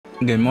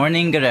Good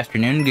morning, good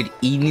afternoon, good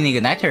evening, and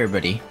good night to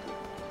everybody.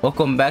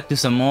 Welcome back to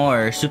some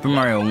more Super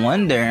Mario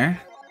Wonder.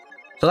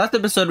 So last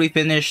episode we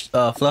finished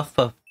Fluff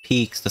Puff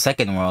Peaks, the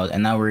second world,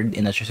 and now we're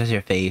in the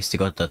successor phase to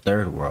go to the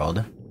third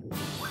world.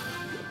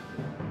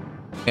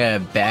 We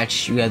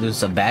gotta do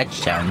some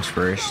badge challenge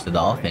first, the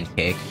dolphin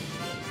kick.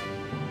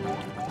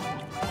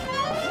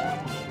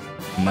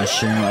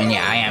 Mushroom, and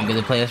yeah, I am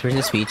gonna play this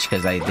versus Peach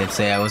because I did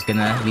say I was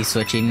gonna be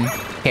switching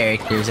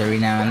characters every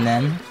now and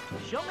then.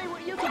 Show me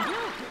what you can do.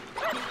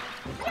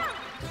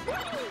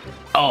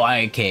 Oh,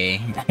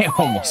 okay. I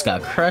almost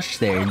got crushed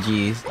there,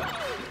 jeez.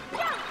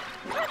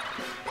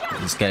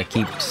 Just gotta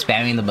keep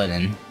spamming the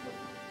button.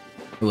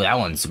 Ooh, that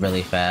one's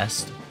really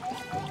fast.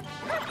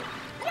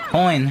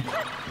 Coin!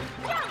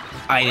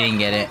 I didn't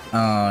get it.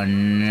 Oh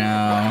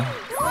no.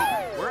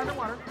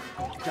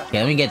 Okay,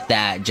 let me get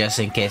that just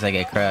in case I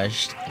get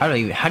crushed. How do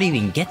you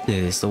even get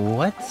this?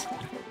 What?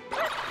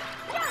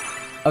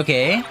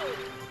 Okay.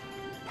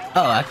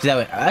 Oh, actually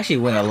that actually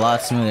went a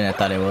lot smoother than I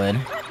thought it would.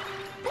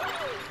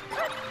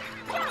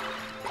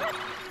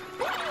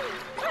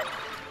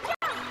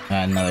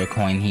 Another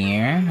coin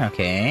here.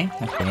 Okay,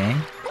 okay.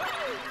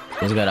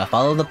 Just gotta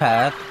follow the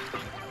path.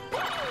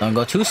 Don't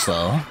go too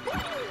slow.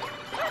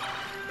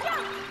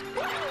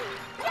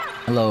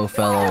 Hello,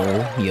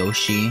 fellow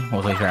Yoshi.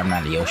 Well, wait, I'm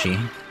not a Yoshi.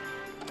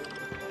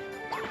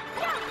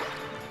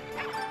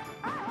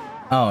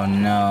 Oh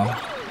no.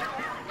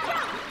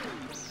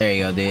 There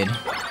you go, dude.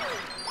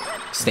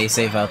 Stay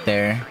safe out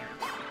there.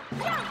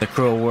 The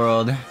cruel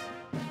world.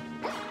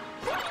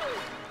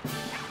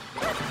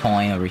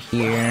 Coin over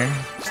here.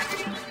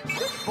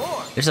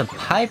 There's a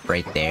pipe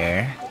right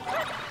there.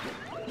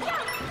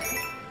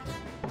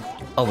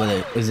 Oh,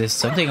 but is there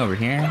something over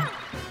here?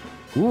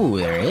 Ooh,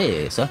 there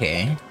is.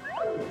 Okay.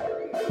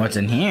 What's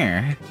in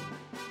here?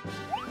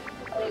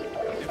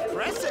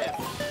 Impressive.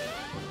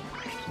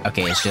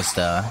 Okay, it's just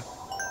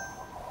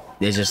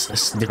there's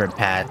just a different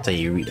path so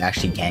you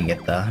actually can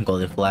get the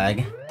golden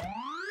flag.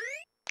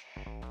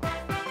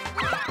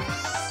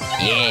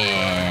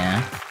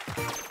 Yeah.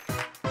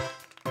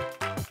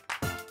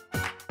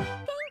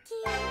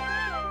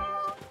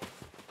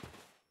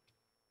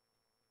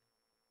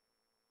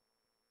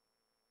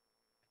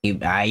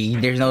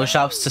 There's no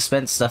shops to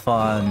spend stuff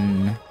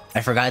on.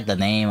 I forgot the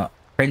name.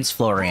 Prince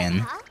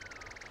Florian.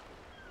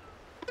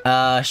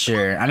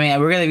 Sure. I mean,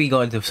 we're gonna be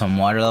going to some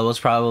water levels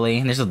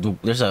probably. There's a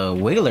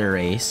Wiggler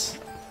race.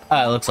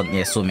 It looks like,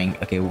 yeah, swimming.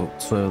 Okay,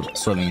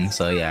 swimming.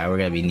 So yeah, we're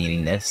gonna be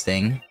needing this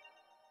thing.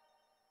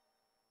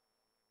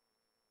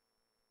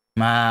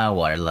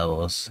 Water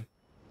levels.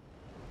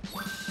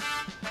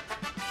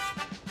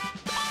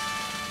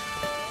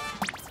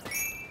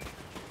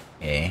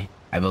 Okay,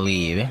 I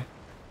believe.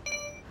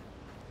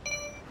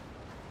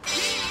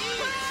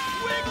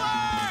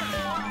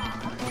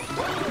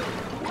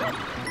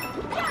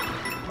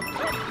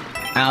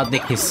 I don't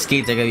think his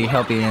skates are gonna be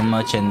helping him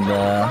much in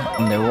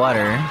the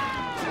water.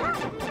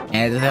 And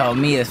it doesn't help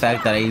me the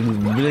fact that I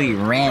really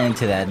ran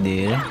into that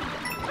dude.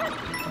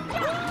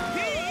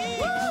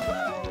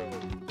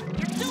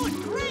 You're doing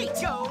great,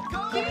 Go.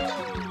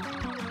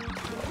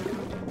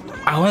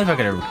 I wonder if I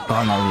could have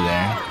gone over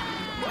there.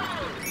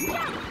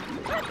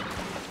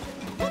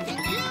 Look at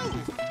you.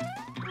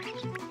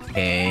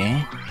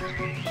 Okay.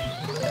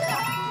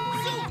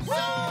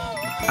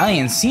 I don't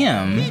even see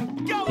him.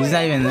 He's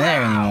not even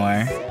there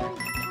anymore.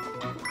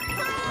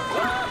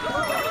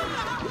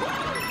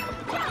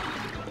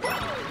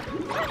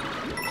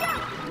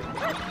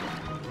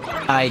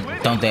 I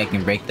don't think I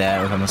can break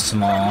that if I'm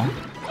small. To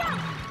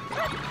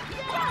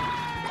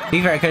be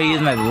fair, I could have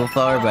used my blue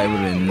flower, but it would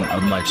have been a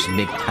much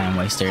big time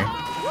waster.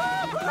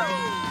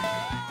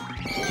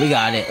 We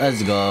got it.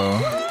 Let's go.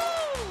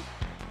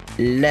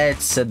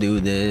 Let's do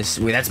this.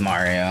 Wait, that's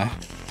Mario.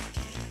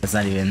 That's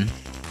not even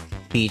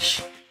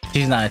Peach.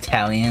 She's not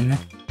Italian.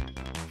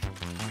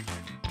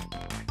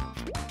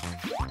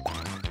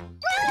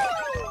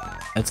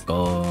 Let's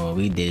go.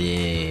 We did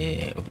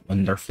it.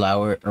 Wonder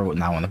flower, or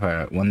not Wonder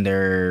flower.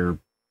 Wonder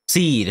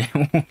seed.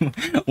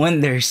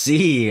 Wonder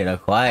seed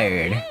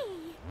acquired.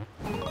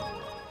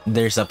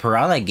 There's a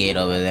piranha gate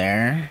over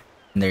there.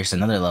 There's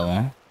another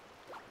level.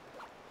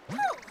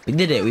 We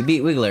did it. We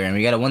beat Wiggler, and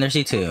we got a Wonder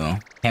Seed too.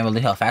 Can't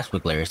believe how fast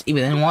Wiggler is,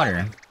 even in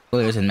water.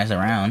 Wiggler doesn't mess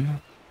around.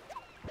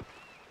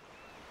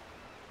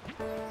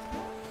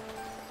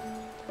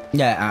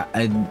 Yeah,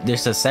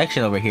 there's a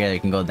section over here that you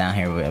can go down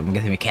here, but I'm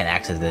guessing we can't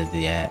access this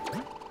yet.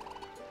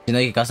 You know,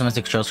 you can customize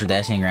the controls for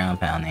dashing and ground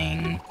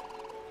pounding.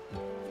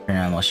 Turn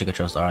on motion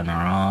controls are on or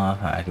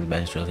off. I can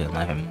best controls in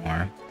life and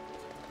more.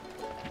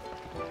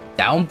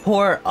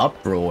 Downpour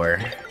Uproar.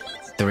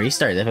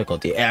 3-star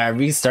difficulty. Are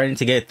we starting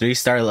to get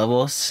 3-star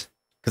levels?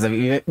 Because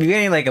we're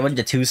getting like a bunch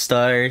of 2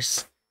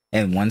 stars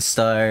and 1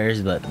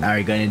 stars, but now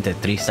we're going into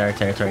 3-star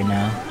territory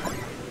now.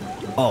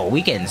 Oh,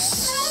 we can.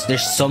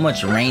 There's so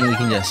much rain, we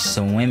can just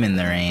swim in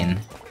the rain.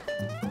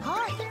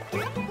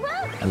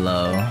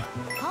 Hello.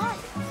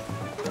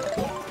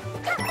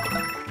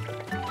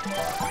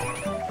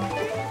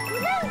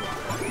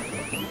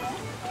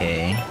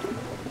 Okay.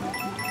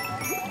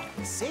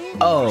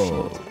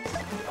 Oh,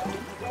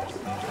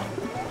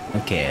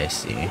 Okay, I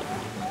see.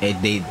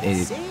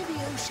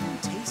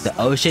 The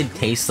ocean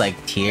tastes like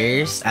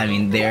tears. I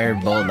mean, they're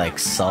both like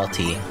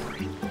salty.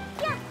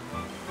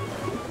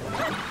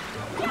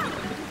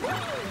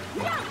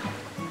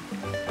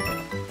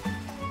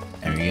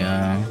 There we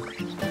go.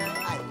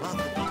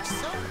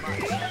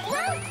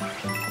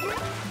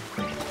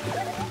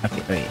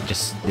 Okay, wait,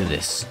 just do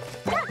this.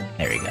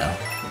 There we go.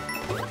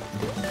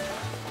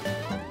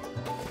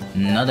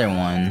 Another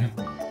one.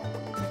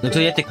 Looks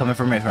like you have to come in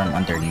from it from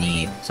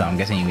underneath, so I'm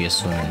guessing you just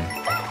swim.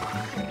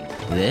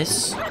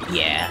 This?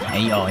 Yeah,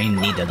 and you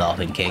need the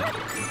dolphin kick.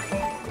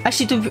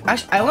 Actually,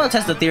 I want to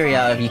test the theory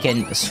out if you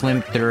can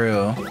swim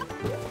through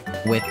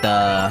with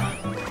the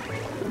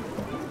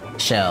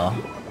shell.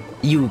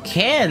 You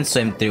can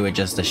swim through with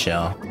just the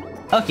shell.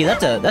 Okay,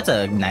 that's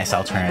a nice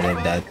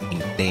alternative that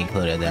they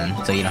included then,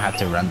 so you don't have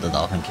to run the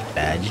dolphin kick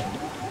badge.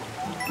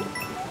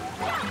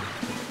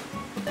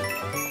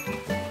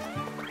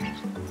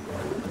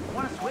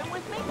 Wanna swim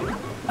with me?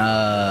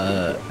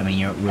 I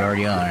mean, we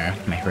already are,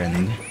 my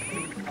friend.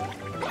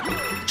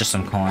 Just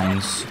some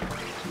coins.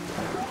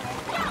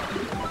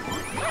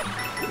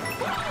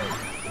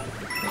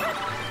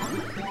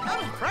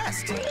 I'm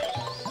impressed.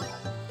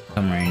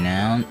 Come right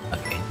now.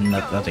 Okay,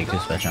 nothing too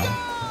special.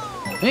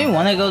 Do we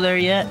want to go there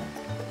yet?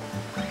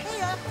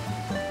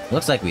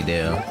 Looks like we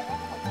do.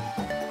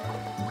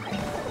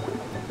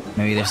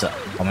 Maybe there's a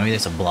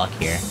block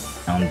here.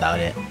 I don't doubt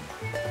it.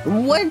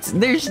 What?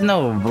 There's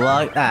no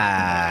block?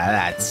 Ah,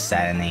 that's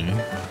saddening.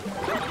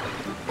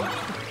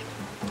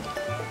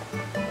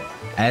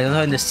 I don't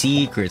find the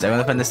secrets. I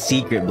want to find the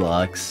secret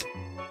blocks.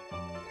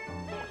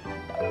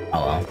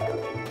 Oh well.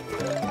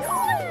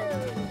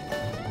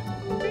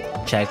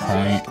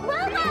 Checkpoint.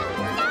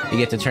 You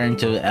get to turn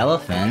into an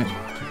elephant.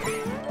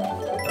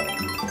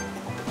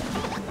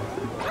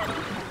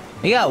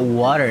 We got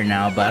water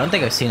now, but I don't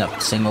think I've seen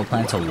a single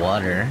plant of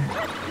water.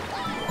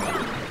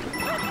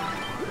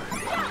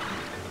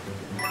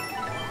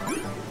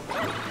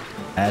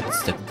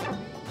 That's the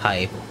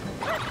pipe.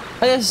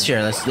 Oh, yes,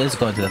 sure. Let's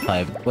go into the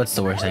pipe. What's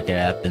the worst that could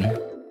happen?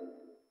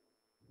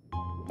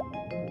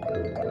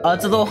 Oh,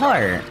 it's a little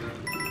heart.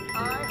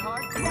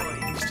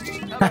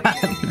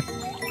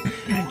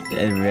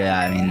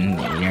 I mean,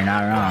 you're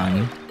not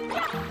wrong.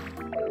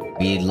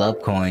 We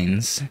love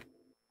coins.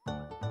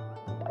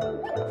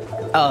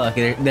 Oh,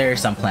 okay, there are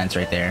some plants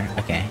right there.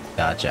 Okay,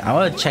 gotcha. I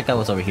want to check out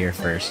what's over here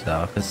first,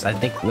 though, because I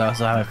think we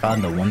also haven't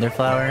found the wonder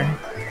flower.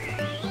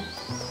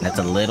 That's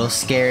a little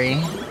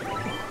scary.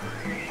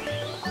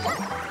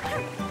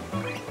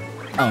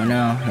 Oh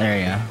no, there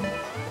you go.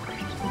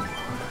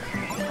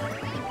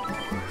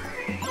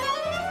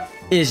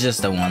 It's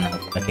just the one.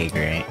 Okay,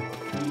 great.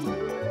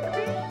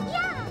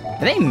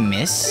 Did I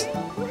miss?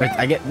 Or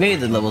I get maybe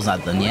the level's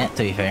not done yet,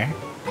 to be fair.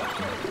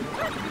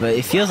 But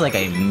it feels like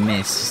I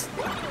missed.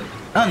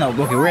 Oh no,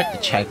 okay, we're at the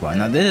checkpoint.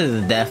 Now this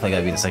is definitely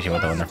gonna be the section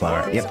with the wonder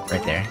flower. Yep,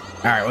 right there.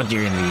 Alright, what do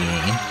you gonna be?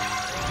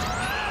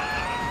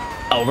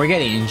 Oh, we're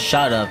getting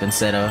shot up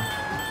instead of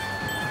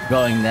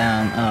going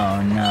down.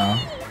 Oh no.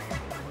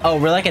 Oh,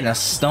 we're like in a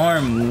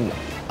storm.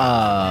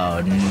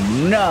 Oh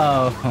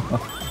no.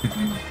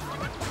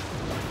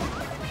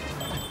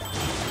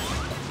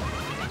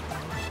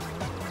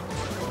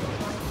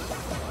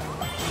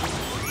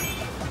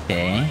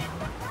 Okay.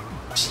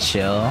 Just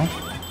chill.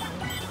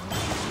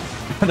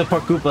 The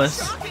poor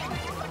Koopas.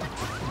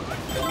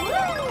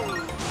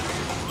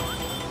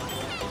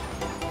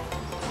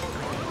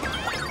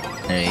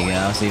 There you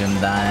go, see them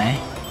die.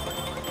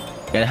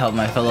 Gotta help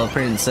my fellow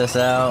princess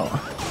out.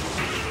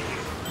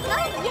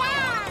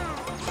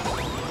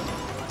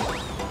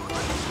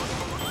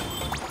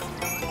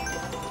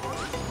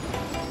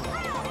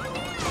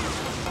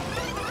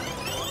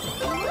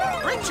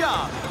 Great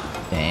job.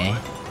 Okay.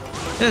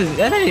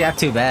 That's actually not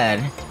too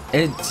bad.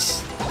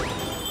 It's...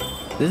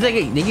 This is like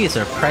they give you a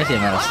surprising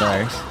amount of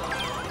stars.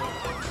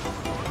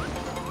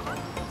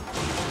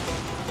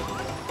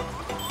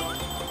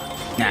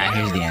 Nah,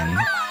 here's the end.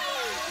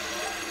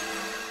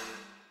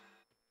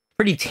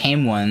 Pretty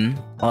tame one,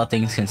 all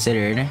things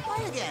considered.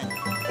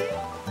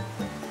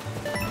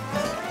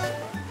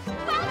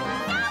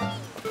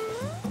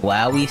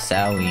 Wowie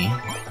Sowie.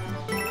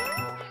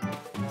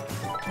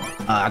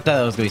 I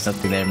thought it was gonna be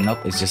something there, but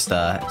nope, it's just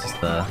a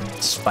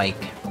spike.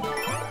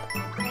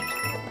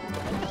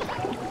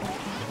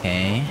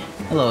 Okay.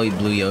 Hello,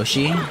 Blue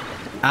Yoshi.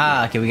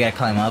 Ah, okay, we gotta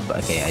climb up.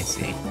 Okay, I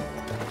see.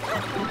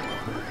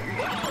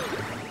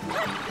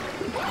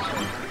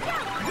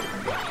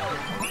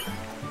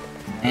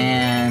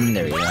 And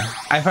there we go.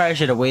 I probably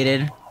should have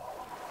waited,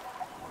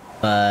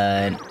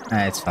 but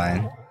it's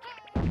fine.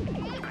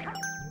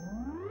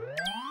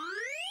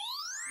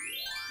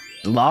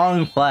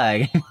 Long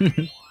flag.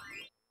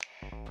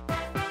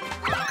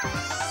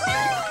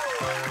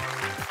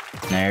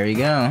 There we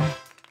go.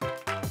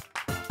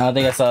 I don't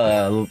think I saw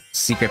a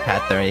secret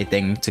path or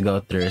anything to go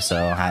through, so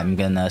I'm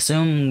gonna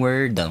assume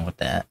we're done with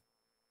that.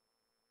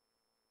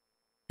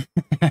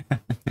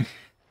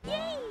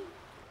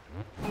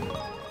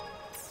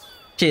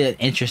 Actually, an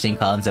interesting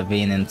concept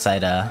being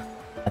inside a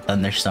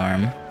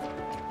thunderstorm.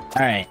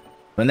 Alright,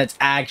 But let's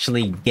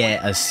actually get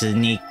a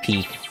sneak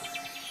peek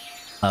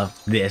of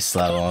this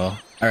level.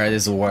 Or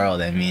this world,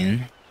 I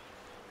mean.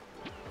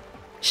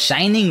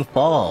 Shining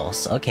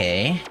Falls,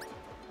 okay.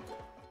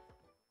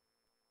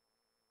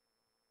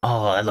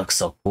 Oh, that looks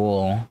so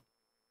cool.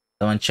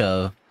 A bunch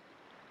of...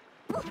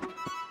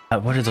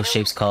 what are those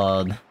shapes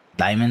called?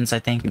 Diamonds, I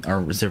think?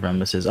 Or is it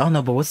rhombuses? Oh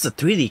no, but what's the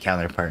 3D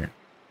counterpart?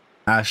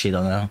 I actually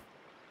don't know.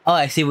 Oh,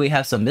 I see we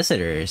have some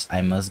visitors.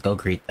 I must go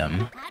greet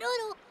them.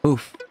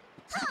 Oof.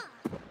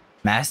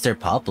 Master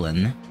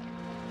Poplin.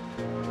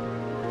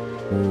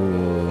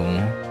 Ooh.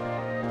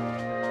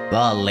 A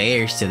lot of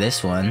layers to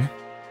this one.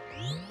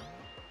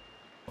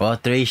 Well,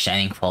 3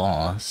 Shining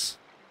Falls.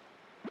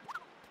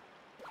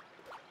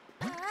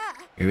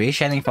 Three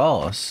Shining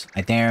Falls.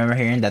 I think I remember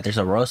hearing that there's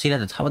a royal seat at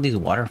the top of these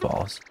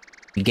waterfalls.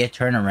 You get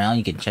turned around,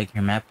 you can check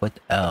your map with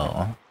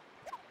L.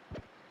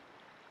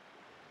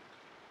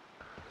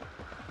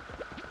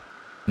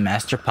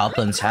 Master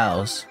Poplin's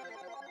house.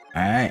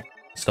 Alright,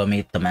 let's go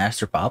meet the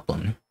Master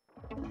Poplin.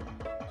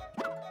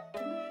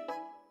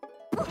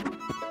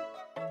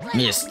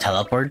 He just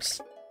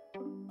teleports.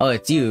 Oh,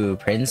 it's you,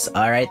 Prince.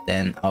 Alright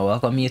then, I'll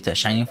welcome you to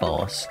Shining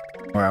Falls,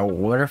 where our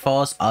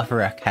waterfalls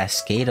offer a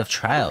cascade of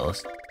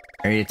trials.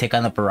 Ready to take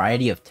on a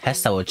variety of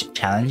tests that will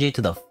challenge you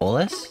to the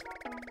fullest?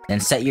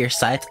 Then set your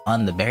sights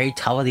on the very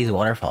top of these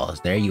waterfalls.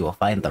 There you will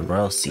find the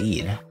Royal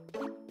Seed.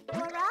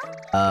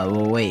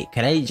 Well, wait,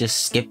 can I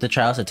just skip the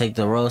trials to take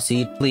the Royal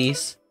Seed,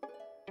 please?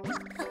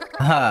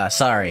 Haha,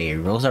 sorry,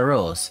 rules are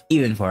rules,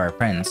 even for our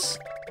prince.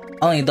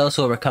 Only those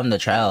who overcome the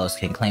trials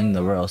can claim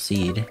the Royal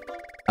Seed.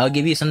 I'll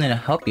give you something to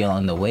help you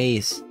along the way,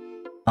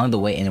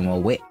 and it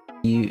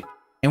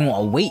will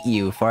await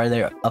you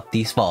farther up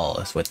these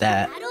falls. With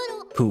that,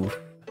 poof.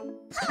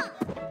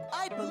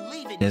 I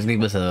believe in This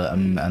gives us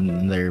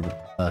another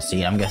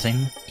seed, I'm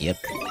guessing. Yep.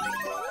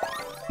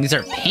 These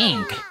are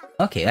pink.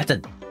 Okay, that's a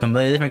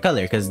completely different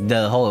color because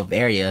the whole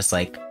area is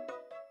like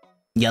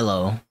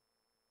yellow.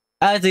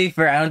 To be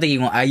fair, I don't think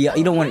you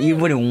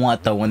wouldn't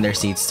want the Wonder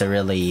Seeds to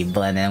really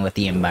blend in with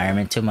the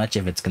environment too much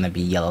if it's gonna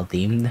be yellow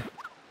themed.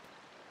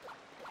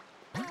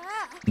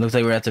 Looks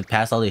like we're going to have to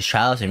pass all these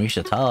trials and reach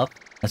the top.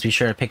 Let's be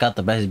sure to pick out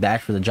the best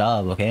badge for the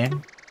job, okay?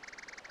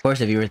 Of course,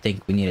 if you ever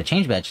think we need a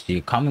change badge,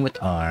 you call me with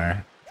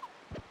R.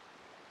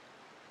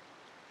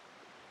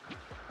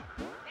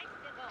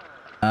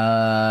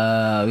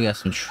 We got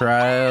some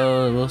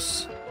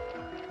trials.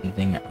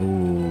 Anything?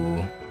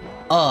 Ooh.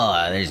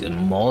 Oh, there's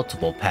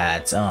multiple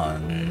pads. Oh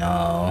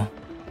no.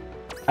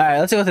 Alright,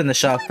 let's go within the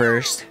shop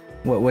first.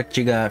 What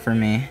you got for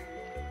me?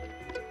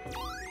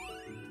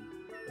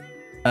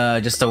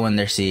 Just the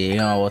Wonder Seed. You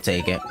know, we'll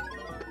take it.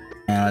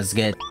 And let's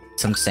get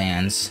some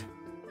sands.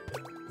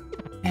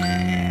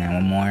 And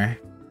one more.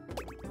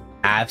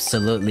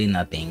 Absolutely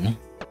nothing.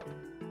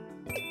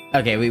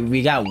 Okay,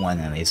 we got one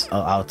at least.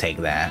 I'll take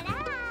that.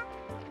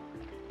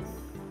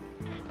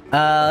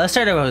 Let's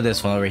start over with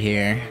this one over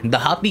here. The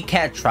Hoppy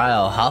Cat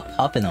Trial.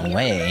 Hopping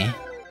away.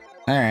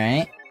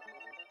 Alright.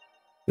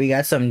 We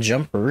got some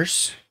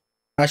jumpers.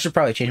 I should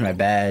probably change my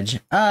badge.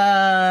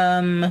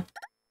 Let's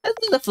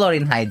do the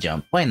floating high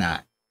jump. Why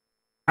not?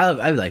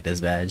 I like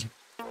this badge.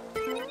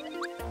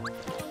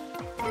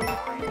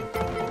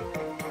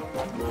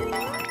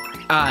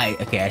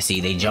 Okay, I see.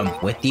 They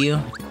jump with you.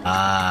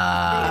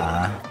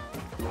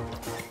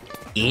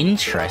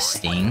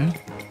 Interesting.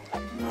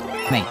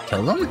 Can I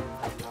kill them?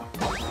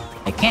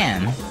 I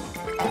can.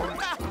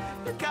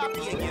 they're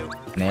copying you.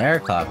 They're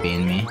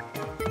copying me.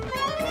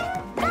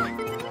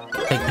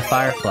 Take the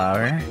fire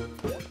flower.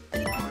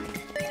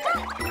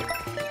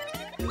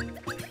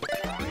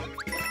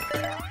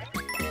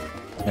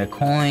 A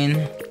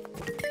coin.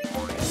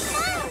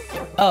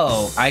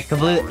 Oh, I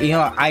completely, you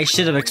know, I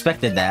should have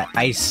expected that.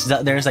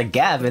 There's a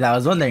gap and I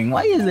was wondering,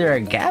 why is there a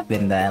gap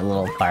in that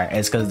little part?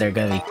 It's because they're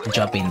gonna be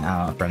jumping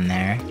out from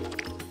there.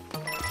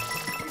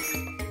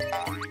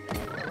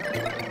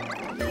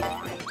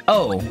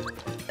 Oh,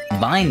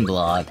 vine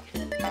block.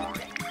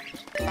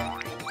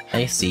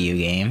 I see you,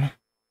 game.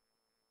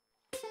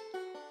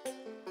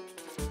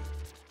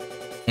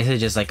 This is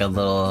just like a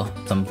little,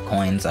 some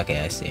coins. Okay,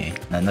 I see.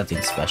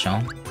 Nothing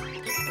special.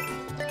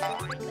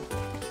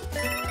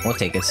 We'll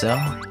take it, so.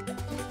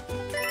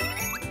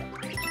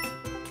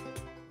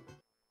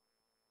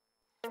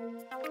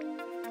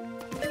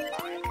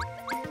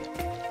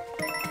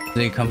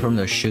 They come from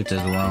their chutes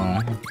as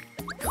well.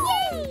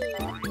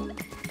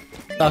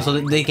 Oh, so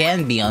they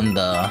can be on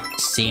the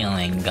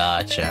ceiling.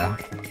 Gotcha.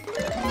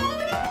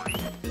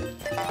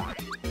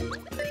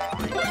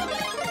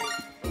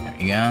 There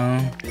you go.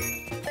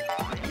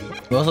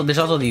 There's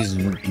also these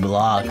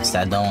blocks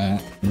that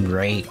don't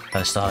break,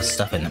 but still have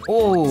stuff in them.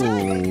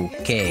 Oh,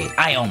 okay.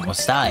 I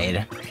almost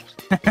died.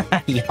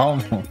 I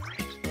almost.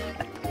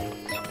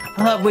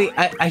 Wait,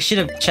 I should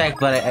have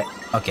checked, but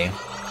okay.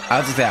 I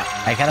was just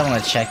I kind of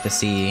want to check to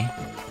see.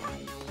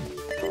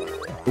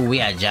 Ooh, we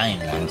got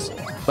giant ones.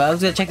 But I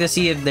was gonna check to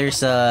see if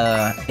there's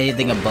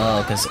anything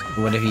above, because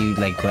what if you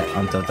like went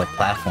onto the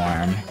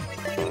platform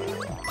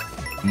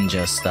and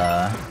just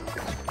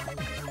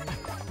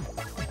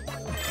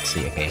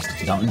obviously.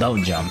 Okay,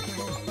 don't jump.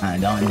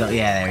 Don't.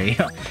 Yeah, there you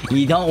go.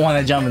 You don't want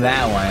to jump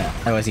that one.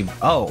 Otherwise,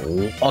 oh,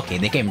 okay.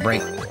 They can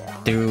break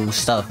through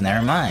stuff.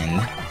 Never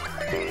mind.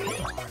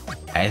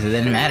 Guys, it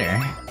didn't matter.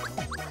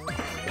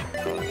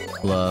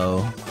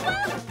 Low.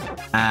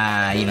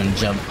 Ah, you don't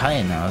jump high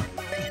enough.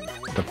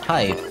 The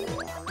pipe.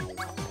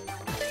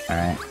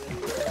 Alright.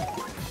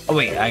 Oh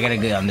wait, I gotta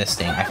get on this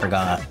thing. I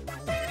forgot.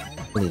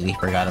 Completely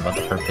forgot about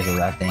the purpose of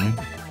that thing.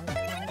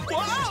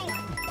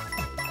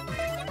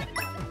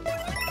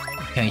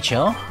 Can we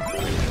chill?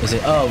 Is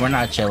it? Oh, we're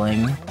not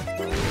chilling.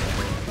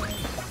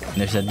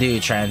 There's a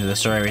dude trying to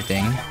destroy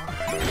everything.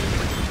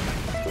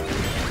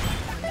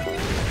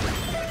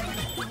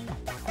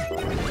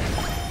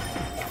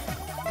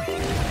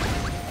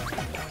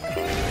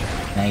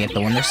 Can I get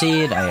the Wonder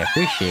Seed? I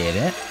appreciate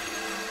it.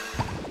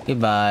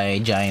 Goodbye,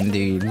 giant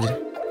dude.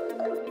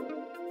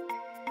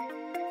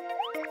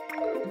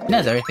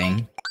 That's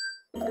everything.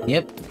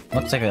 Yep.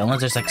 Looks like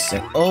unless there's like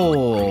six.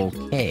 Oh,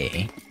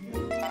 okay.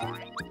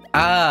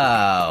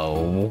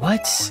 Oh,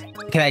 what?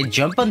 Can I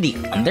jump on the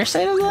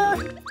underside of that?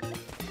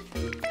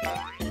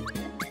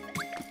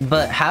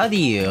 But how do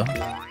you?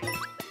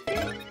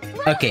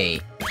 Okay,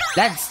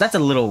 that's a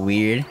little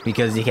weird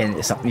because you can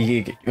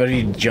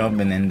you jump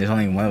and then there's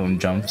only one of them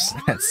jumps.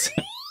 That's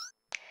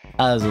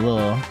that was a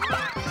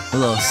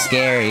little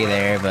scary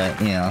there, but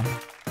you know,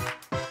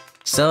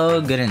 so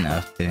good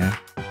enough to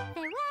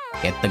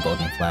get the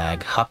golden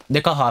flag.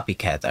 They're called Hoppy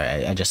Cats.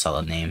 Alright, I just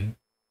saw the name.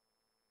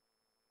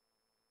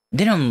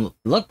 They don't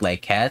look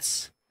like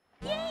cats,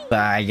 but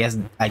I guess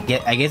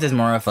it's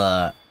more of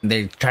a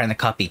they're trying to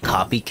copy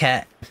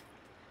copycat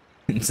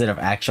instead of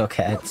actual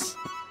cats.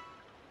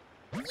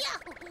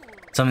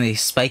 Some of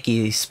these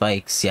spiky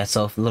spikes, yet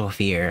so little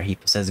fear. He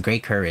possesses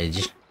great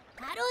courage.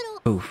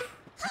 Oof.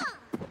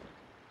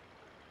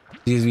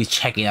 He's be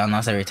checking on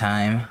us every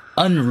time.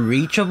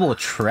 Unreachable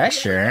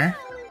treasure?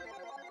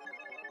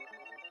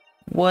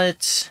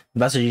 What?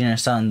 Buster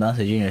Jr.'s son,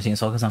 Buster Jr.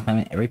 seems focused on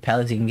climbing every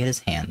palace he can get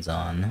his hands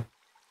on.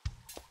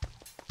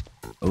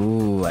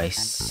 Ooh, I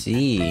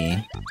see.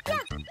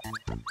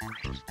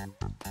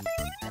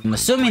 I'm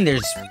assuming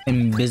there's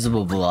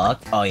invisible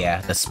block. Oh yeah,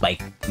 the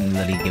spike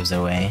literally gives it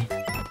away.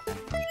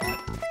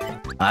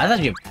 That's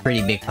actually a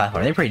pretty big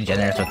platform. They're pretty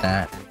generous with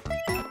that.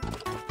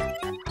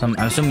 So I'm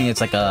assuming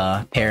it's like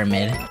a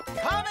pyramid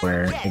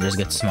where it just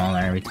gets smaller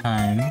every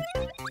time.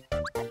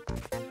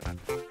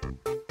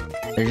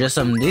 There's just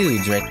some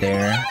dudes right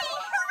there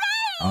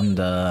on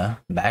the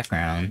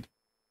background.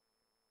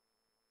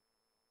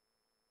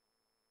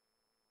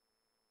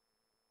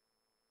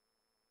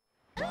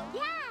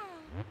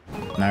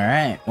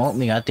 Alright, well,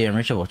 we got the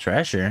unreachable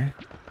treasure.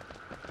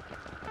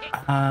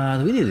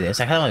 Do we do this?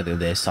 I kinda wanna do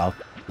this off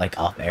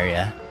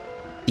area.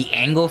 The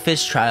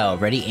Anglefish Trial,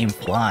 ready, aim,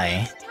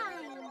 fly.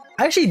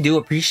 I actually do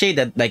appreciate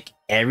that like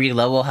every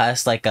level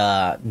has like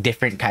a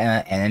different kind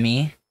of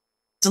enemy.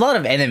 It's a lot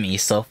of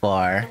enemies so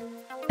far.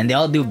 And they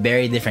all do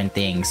very different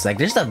things. Like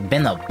there's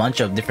been a bunch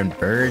of different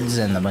birds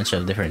and a bunch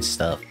of different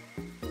stuff.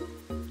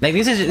 Like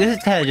this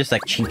is kind of just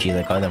like Cheep Cheep,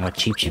 they call them what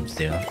Cheep Cheeps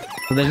do.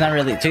 So there's not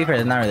really, to be fair,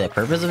 there's not really a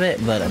purpose of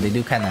it, but they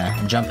do kind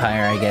of jump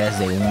higher, I guess.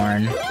 They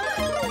warn.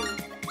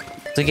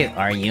 So you can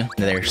argue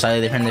that they're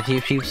slightly different than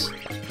Cheep Cheeps,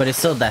 but it's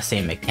still that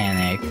same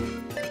mechanic.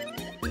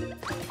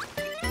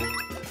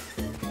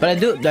 But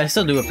I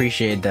still do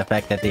appreciate the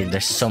fact that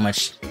there's so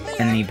much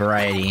enemy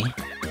variety,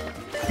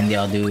 and they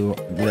all do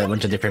a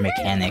bunch of different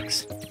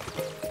mechanics.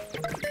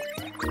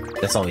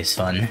 That's always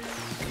fun.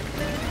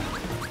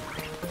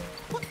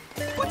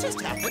 What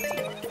just happened?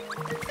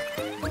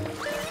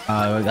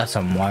 We got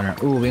some water.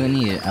 Ooh, we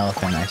need an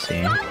elephant, I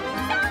see.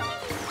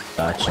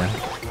 Gotcha.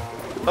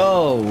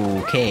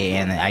 Okay,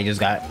 and I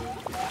just got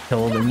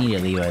killed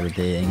immediately by the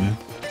thing.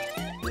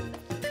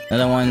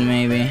 Another one,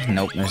 maybe?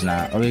 Nope, there's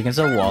not. Oh, we can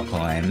still wall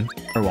climb.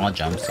 Or wall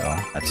jump, so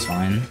that's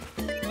fine.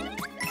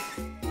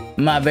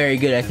 I'm not very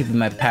good at keeping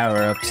my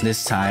power-ups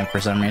this time for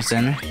some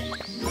reason.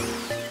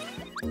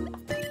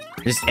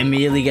 Just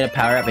immediately get a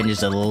power-up and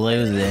just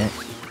lose it.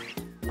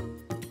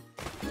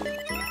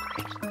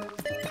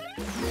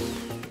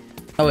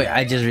 Oh wait,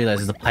 I just realized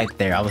there's a pipe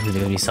there. Obviously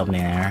there's gonna be something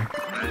there.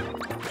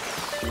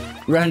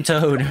 Run,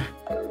 Toad!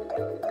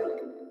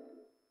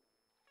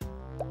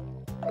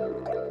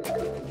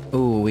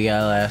 Ooh, we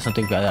got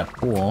something got that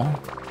pool.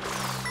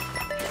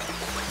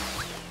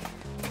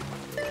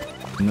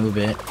 Move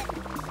it.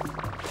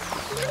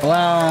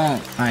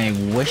 Well, I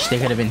wish they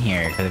could have been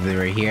here, because if they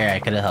were here, I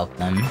could have helped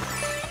them.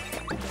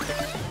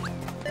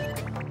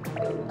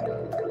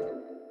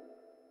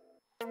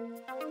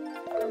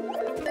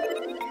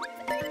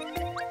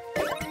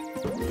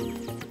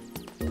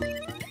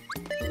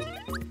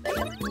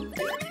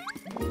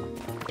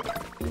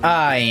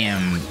 I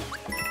am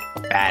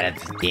bad at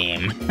this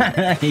game.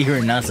 You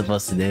were not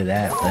supposed to do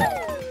that,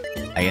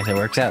 but I guess it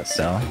works out,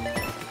 so.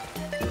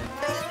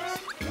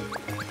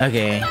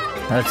 Okay,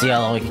 let's see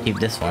how long we can keep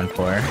this one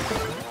for.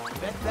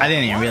 I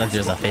didn't even realize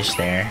there's a fish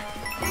there.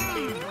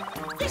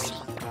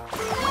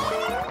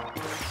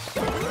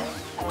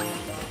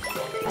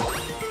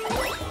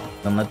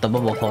 Don't let the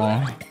bubble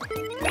fall.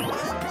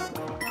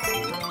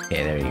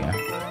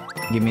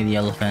 Give me the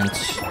elephant.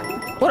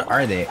 What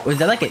are they? Was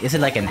that like is it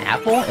like an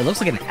apple? It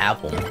looks like an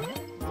apple.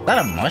 Is that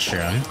a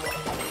mushroom?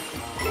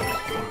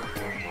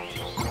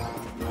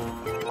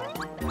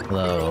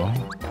 Hello.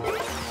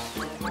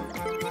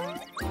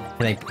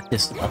 Can I pick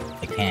this up?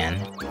 I can.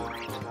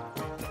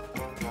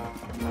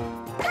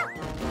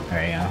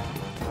 There we go.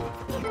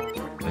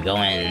 We're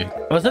going.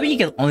 I was hoping you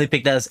can only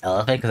pick that as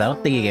elephant, because I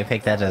don't think you can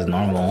pick that as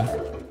normal.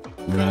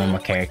 The normal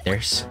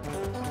characters.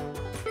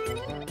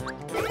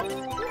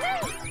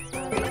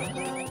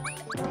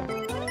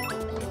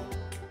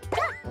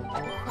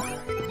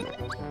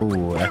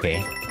 Ooh,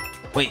 okay.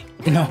 Wait,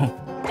 no.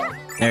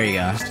 There you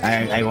go.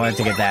 I wanted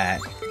to get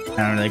that. I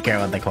don't really care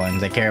about the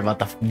coins. I care about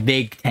the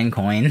big 10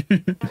 coin.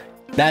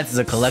 That's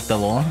a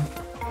collectible.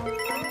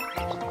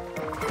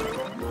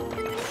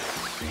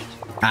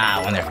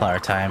 Ah, Wonder Flower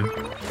time.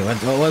 Okay,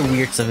 what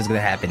weird stuff is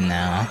gonna happen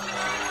now?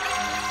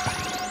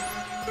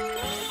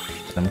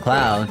 Some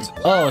clouds.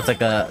 Oh, it's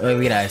like a...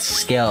 we gotta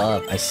scale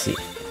up. I see.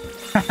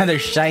 They're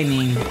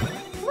shining.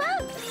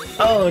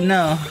 Oh,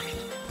 no.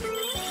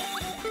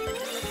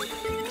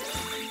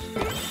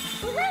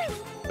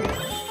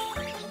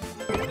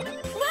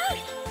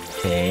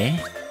 Okay.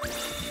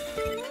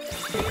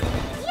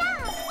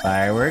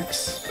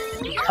 Fireworks.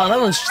 Oh, that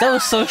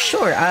was so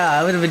short.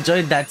 I would have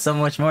enjoyed that so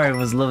much more if it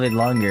was a little bit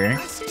longer.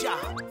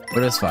 But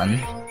it was fun.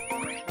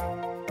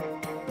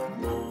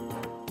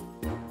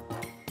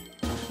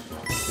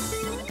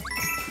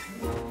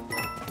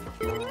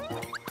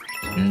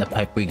 In the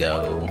pipe we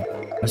go.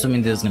 I'm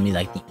assuming this is gonna be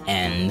like the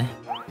end.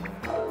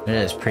 It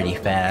is pretty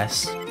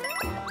fast.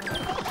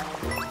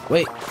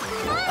 Wait.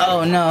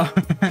 Oh no.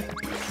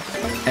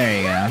 There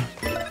you go.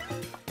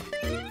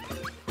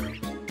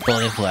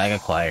 Golden flag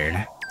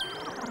acquired.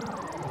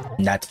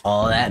 That's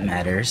all that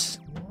matters.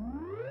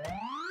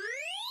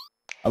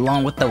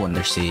 Along with the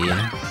Wonder Seed.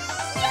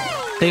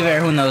 To be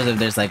fair, who knows if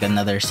there's like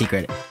another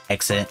secret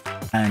exit.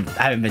 And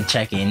I haven't been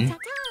checking.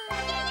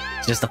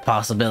 It's just a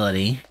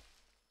possibility.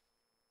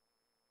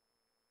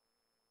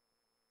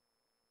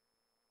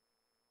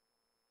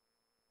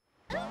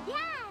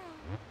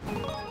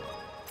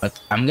 But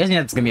I'm guessing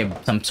that's gonna be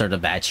some sort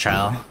of badge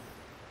trial.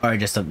 Or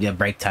just a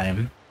break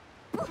time.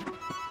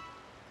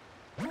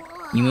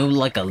 You move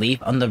like a leaf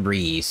on the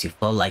breeze. You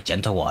flow like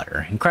gentle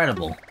water.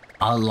 Incredible.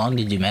 How long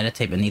did you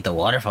meditate beneath the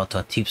waterfall to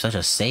achieve such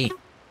a state?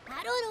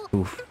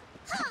 Oof.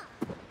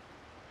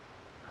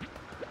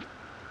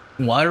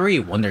 Watery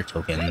wonder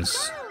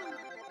tokens.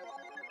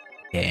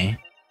 Okay.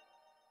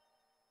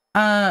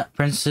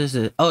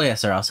 Princess. Oh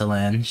yes, they're also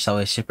land. She's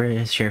always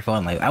super cheerful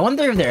and like. I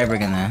wonder if they're ever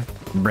gonna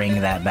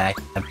bring that back.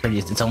 I'm pretty.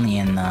 It's only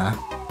in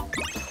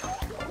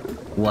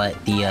what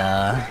the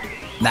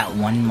that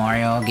one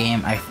Mario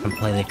game. I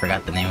completely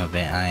forgot the name of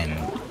it. I'm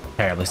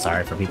terribly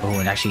sorry for people who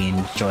would actually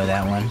enjoy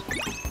that one.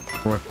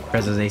 Where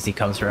Princess AC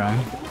comes from.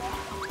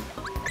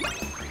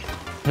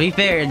 To be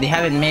fair, they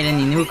haven't made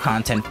any new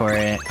content for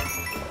it.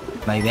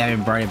 Like, they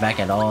haven't brought it back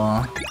at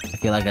all. I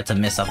feel like that's a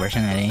missed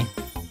opportunity.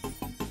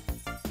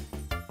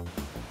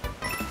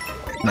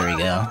 There we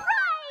go.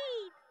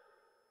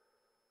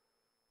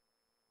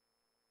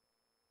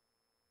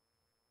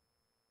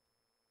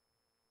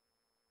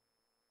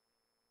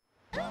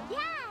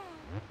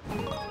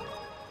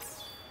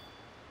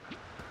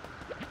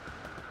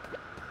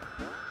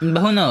 But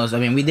who knows? I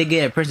mean, we did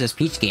get a Princess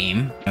Peach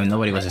game, and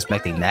nobody was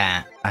expecting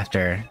that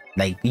after,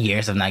 like,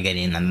 years of not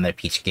getting another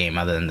Peach game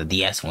other than the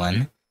DS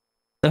one.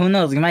 So who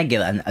knows? We might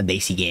get a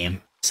Daisy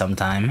game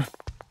sometime.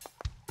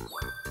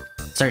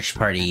 Search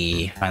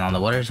party. Find all the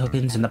water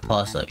tokens in the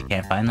plaza. If you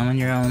can't find them on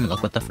your own,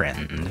 look with a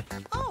friend.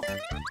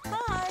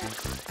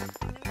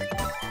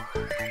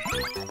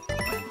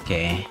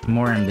 Okay,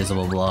 more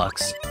invisible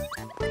blocks.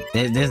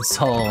 This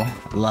whole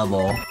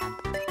level.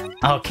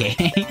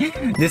 Okay,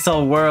 this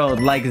whole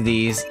world likes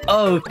these.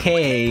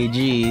 Okay,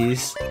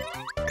 jeez.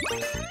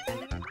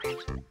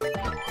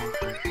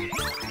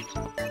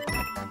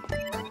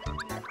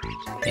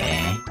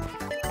 Okay.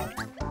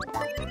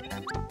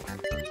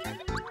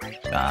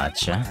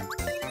 Gotcha.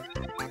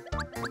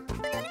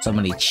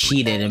 Somebody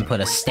cheated and put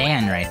a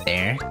stand right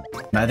there.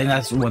 But I think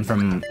that's one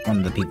from one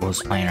of the people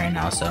who's playing right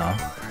now, so...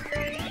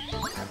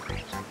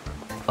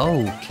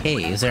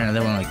 Okay, is there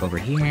another one like over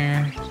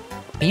here?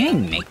 Can you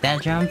even make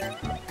that jump?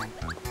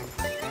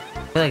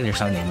 I feel like there's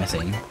something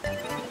missing.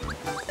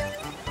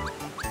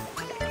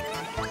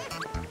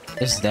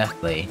 There's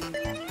definitely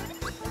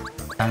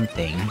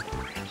something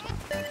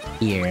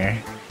here.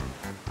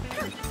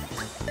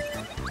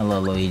 Hello,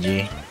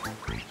 Luigi.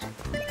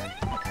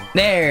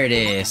 There it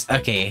is!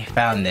 Okay,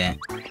 found it.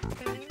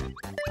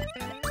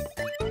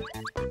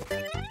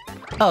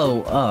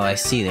 Oh, I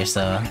see. There's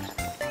a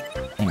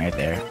thing right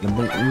there.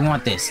 We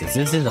want this.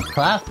 This is a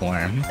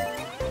platform.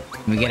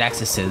 We get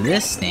access to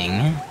this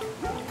thing.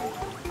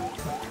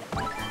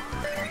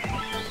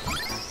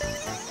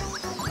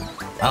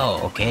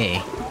 Oh,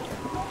 okay.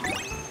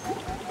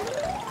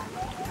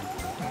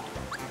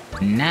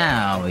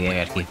 Now we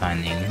gotta keep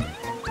finding.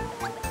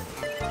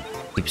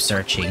 Keep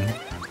searching.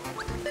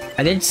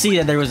 I did see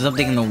that there was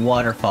something in the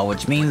waterfall,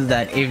 which means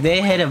that if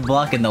they hit a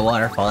block in the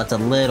waterfall, it's a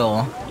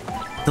little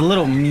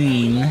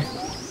mean.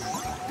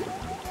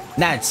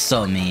 That's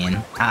so mean.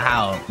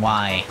 How?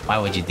 Why? Why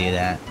would you do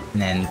that?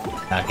 And then,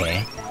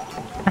 okay.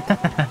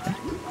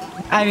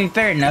 I mean,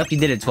 fair enough, you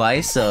did it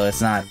twice, so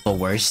it's not the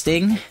worst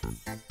thing.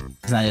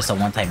 It's not just a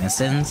one-time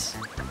instance.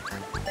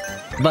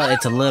 But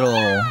it's a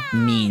little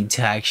mean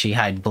to actually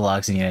hide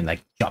blocks and you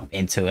like jump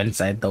into it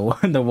inside the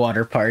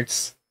water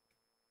parts.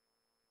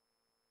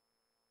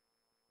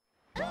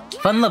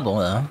 Fun level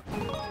though.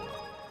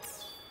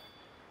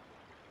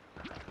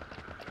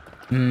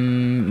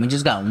 We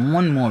just got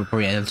one more before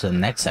we enter the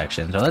next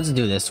section, so let's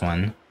do this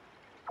one.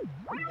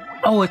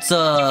 Oh, it's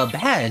a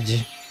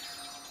badge!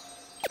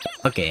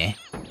 Okay.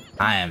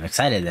 I am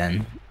excited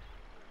then.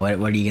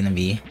 What are you gonna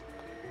be?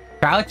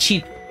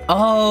 Crouchy.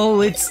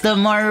 Oh, it's the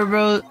Mario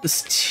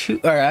Bros.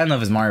 2. Or I don't know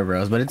if it's Mario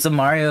Bros, but it's a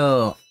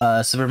Mario,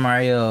 Super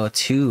Mario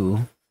 2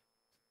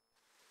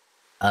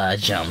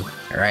 jump,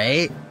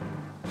 right?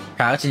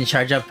 Crouch and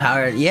charge up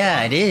power.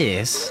 Yeah, it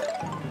is.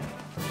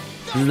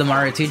 This is the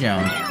Mario 2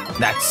 jump.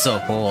 That's so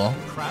cool.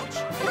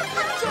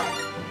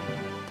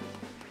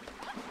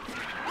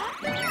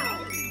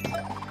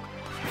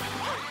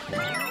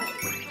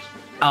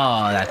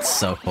 Oh, that's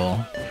so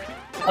cool.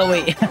 Oh,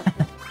 wait.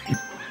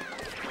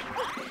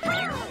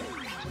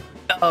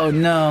 Oh,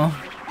 no.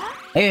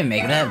 I can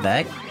make that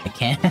back. I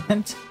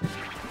can't.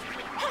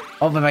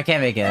 Oh, but I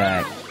can't make it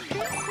back.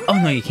 Oh,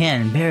 no, you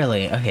can.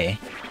 Barely. Okay.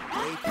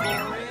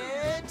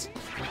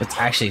 It's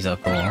actually so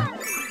cool.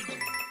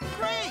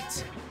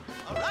 Great.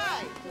 All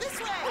right, this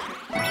way.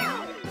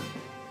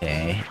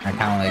 Okay, I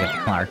kind of like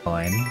a flower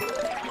coin.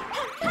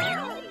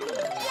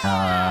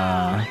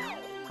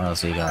 What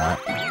else we got?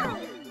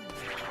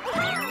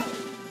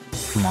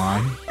 Come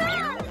on.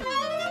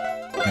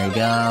 There we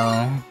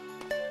go.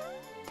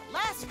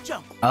 Last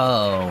jump.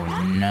 Oh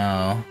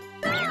no.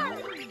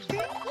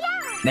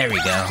 There we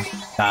go.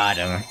 Got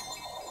him.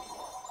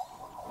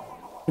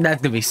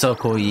 That's gonna be so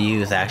cool to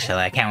use,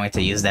 actually. I can't wait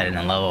to use that in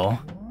a level.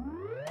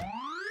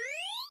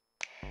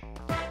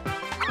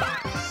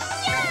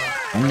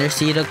 Wonder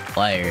seed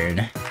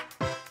acquired.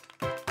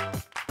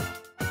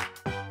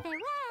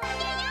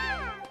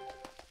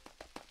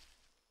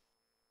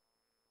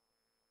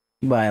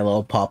 Bye,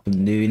 little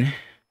poppin' dude.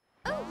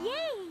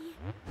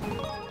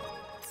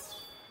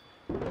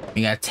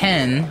 We got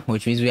 10,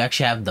 which means we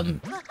actually have the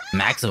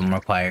maximum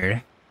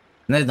required.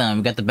 And then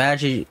we got the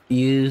badge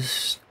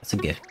used. That's a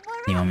gift.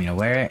 You want me to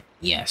wear it?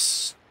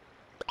 Yes.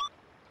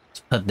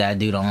 Let's put that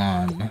dude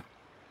on.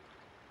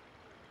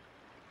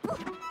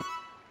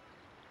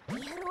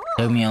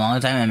 Took me a long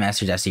time to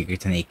master that secret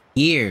technique.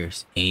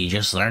 Years. And you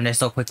just learned it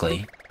so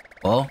quickly.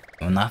 Well,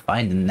 you will not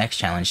find the next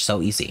challenge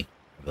so easy,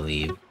 I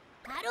believe.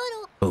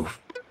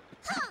 Oof.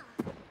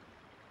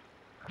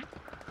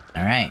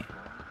 Alright.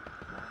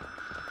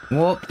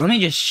 Well, let me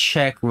just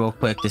check real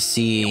quick to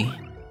see if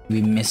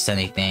we missed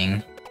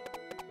anything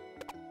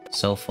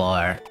so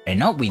far.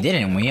 And nope, we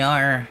didn't. We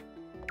are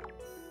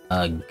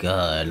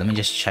good. Let me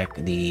just check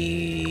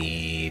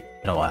the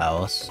Piddle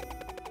House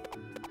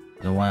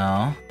as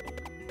well.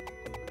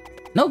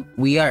 Nope,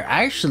 we are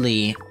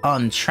actually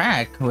on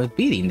track with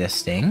beating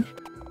this thing.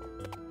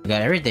 We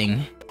got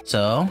everything.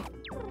 So,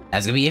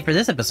 that's gonna be it for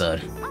this episode.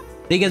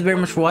 Thank you guys very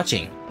much for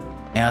watching.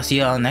 And I'll see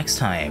you all next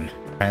time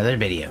for another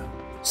video.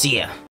 See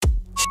ya!